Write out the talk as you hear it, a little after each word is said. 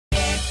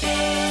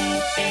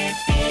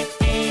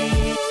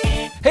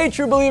Hey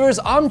True Believers,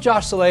 I'm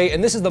Josh Soleil,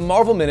 and this is the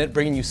Marvel Minute,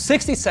 bringing you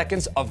 60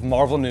 seconds of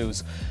Marvel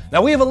news.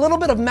 Now we have a little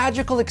bit of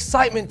magical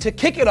excitement to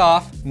kick it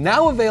off.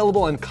 Now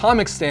available in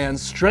comic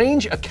stands,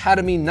 Strange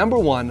Academy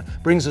 #1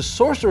 brings a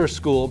sorcerer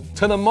school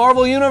to the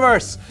Marvel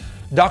Universe.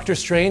 Dr.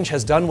 Strange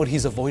has done what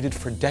he's avoided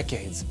for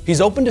decades. He's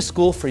opened a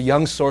school for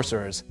young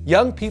sorcerers.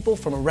 Young people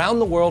from around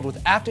the world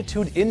with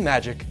aptitude in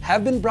magic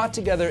have been brought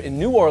together in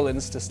New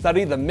Orleans to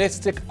study the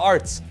mystic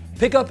arts.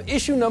 Pick up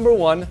issue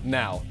 #1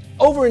 now.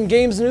 Over in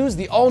games news,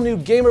 the all-new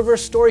Gamerverse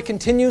story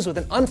continues with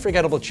an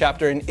unforgettable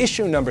chapter in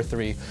issue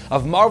 #3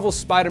 of Marvel's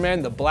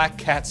Spider-Man: The Black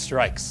Cat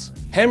Strikes.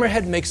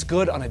 Hammerhead makes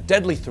good on a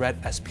deadly threat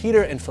as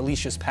Peter and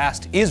Felicia's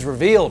past is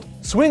revealed.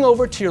 Swing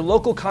over to your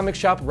local comic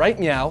shop right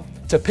now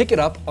to pick it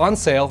up on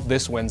sale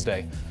this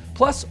Wednesday.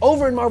 Plus,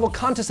 over in Marvel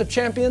Contest of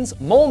Champions,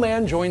 Mole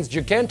Man joins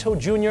Giganto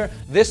Jr.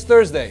 this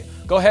Thursday.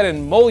 Go ahead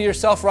and mole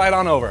yourself right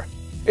on over.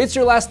 It's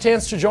your last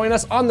chance to join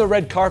us on the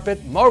red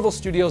carpet. Marvel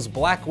Studios'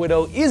 Black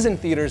Widow is in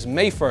theaters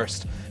May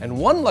 1st, and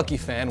one lucky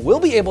fan will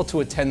be able to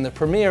attend the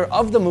premiere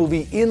of the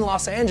movie in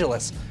Los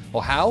Angeles.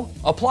 Well, how?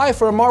 Apply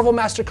for a Marvel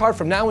MasterCard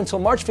from now until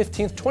March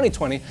 15th,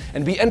 2020,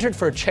 and be entered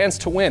for a chance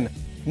to win.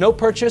 No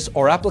purchase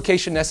or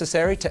application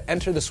necessary to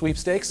enter the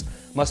sweepstakes.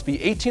 Must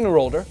be 18 or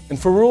older, and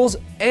for rules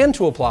and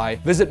to apply,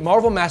 visit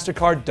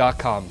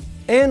marvelmastercard.com.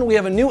 And we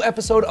have a new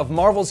episode of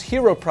Marvel's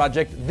Hero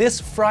Project this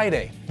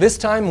Friday. This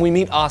time we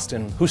meet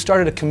Austin, who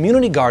started a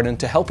community garden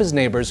to help his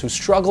neighbors who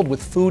struggled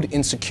with food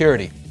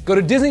insecurity. Go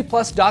to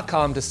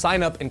disneyplus.com to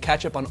sign up and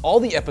catch up on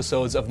all the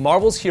episodes of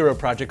Marvel's Hero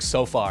Project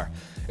so far.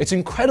 It's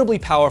incredibly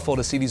powerful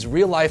to see these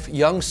real-life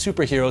young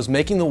superheroes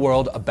making the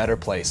world a better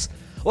place.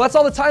 Well, that's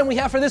all the time we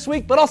have for this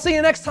week, but I'll see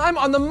you next time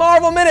on the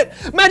Marvel Minute.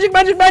 Magic,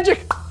 magic,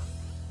 magic!